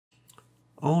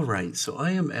All right, so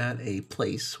I am at a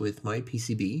place with my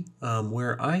PCB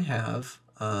where I have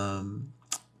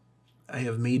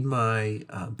made my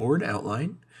board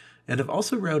outline, and I've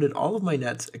also routed all of my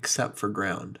nets except for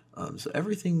ground. So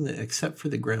everything except for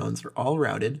the grounds are all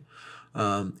routed,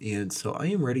 and so I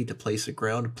am ready to place a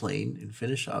ground plane and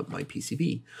finish up my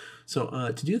PCB.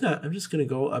 So to do that, I'm just going to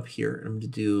go up here and I'm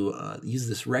going to use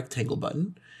this rectangle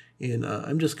button, and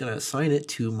I'm just going to assign it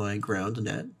to my ground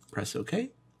net. Press OK.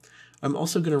 I'm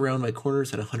also going to round my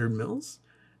corners at 100 mils,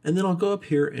 and then I'll go up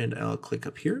here and I'll click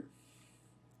up here.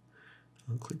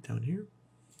 I'll click down here,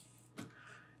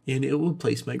 and it will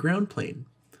place my ground plane.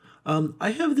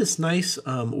 I have this nice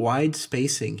wide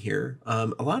spacing here.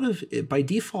 By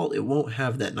default, it won't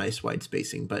have that nice wide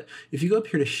spacing, but if you go up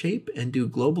here to Shape and do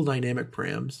Global Dynamic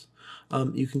Params,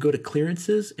 you can go to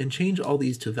Clearances and change all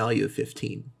these to value of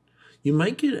 15. You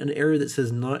might get an error that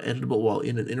says not editable while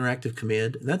in an interactive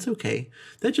command, and that's okay.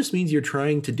 That just means you're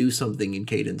trying to do something in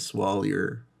Cadence while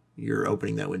you're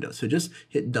opening that window. So just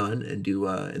hit done and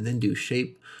then do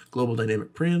Shape, Global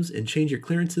Dynamic Params, and change your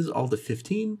clearances all to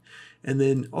 15, and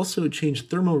then also change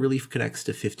Thermal Relief Connects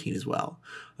to 15 as well.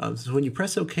 So when you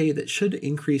press OK, that should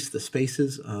increase the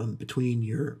spaces between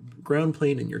your ground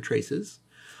plane and your traces.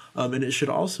 And it should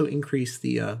also increase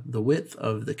the width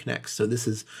of the connects. So this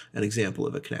is an example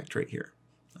of a connect right here.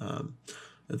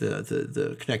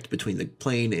 The connect between the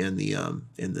plane and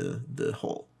the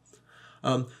hole.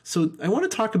 So I want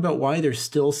to talk about why there's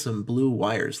still some blue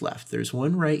wires left. There's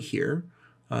one right here,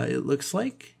 it looks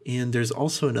like, and there's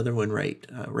also another one right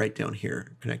down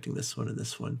here, connecting this one and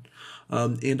this one.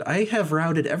 And I have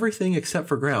routed everything except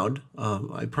for ground,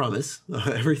 I promise,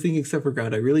 everything except for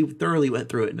ground. I really thoroughly went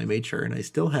through it and I made sure, and I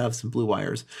still have some blue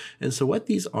wires. And so what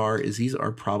these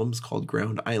are problems called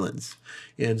ground islands.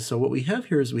 And so what we have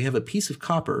here is we have a piece of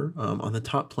copper on the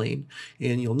top plane,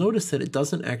 and you'll notice that it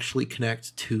doesn't actually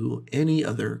connect to any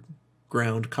other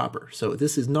ground copper. So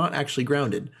this is not actually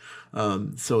grounded.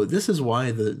 So this is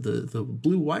why the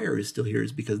blue wire is still here,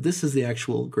 is because this is the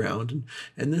actual ground,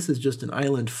 and this is just an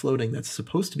island floating that's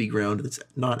supposed to be ground that's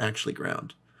not actually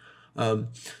ground.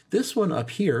 This one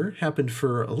up here happened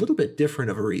for a little bit different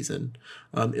of a reason.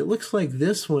 It looks like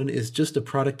this one is just a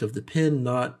product of the pin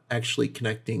not actually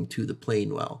connecting to the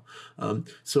plane well.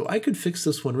 So I could fix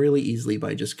this one really easily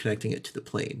by just connecting it to the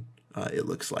plane, it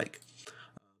looks like.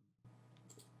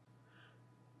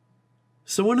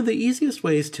 So one of the easiest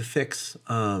ways to fix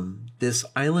this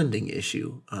islanding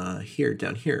issue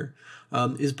down here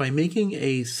is by making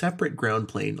a separate ground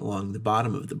plane along the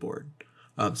bottom of the board.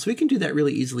 So we can do that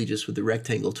really easily just with the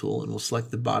rectangle tool, and we'll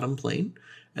select the bottom plane,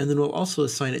 and then we'll also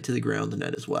assign it to the ground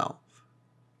net as well.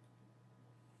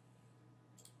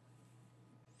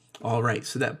 All right,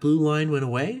 so that blue line went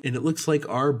away, and it looks like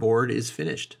our board is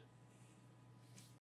finished.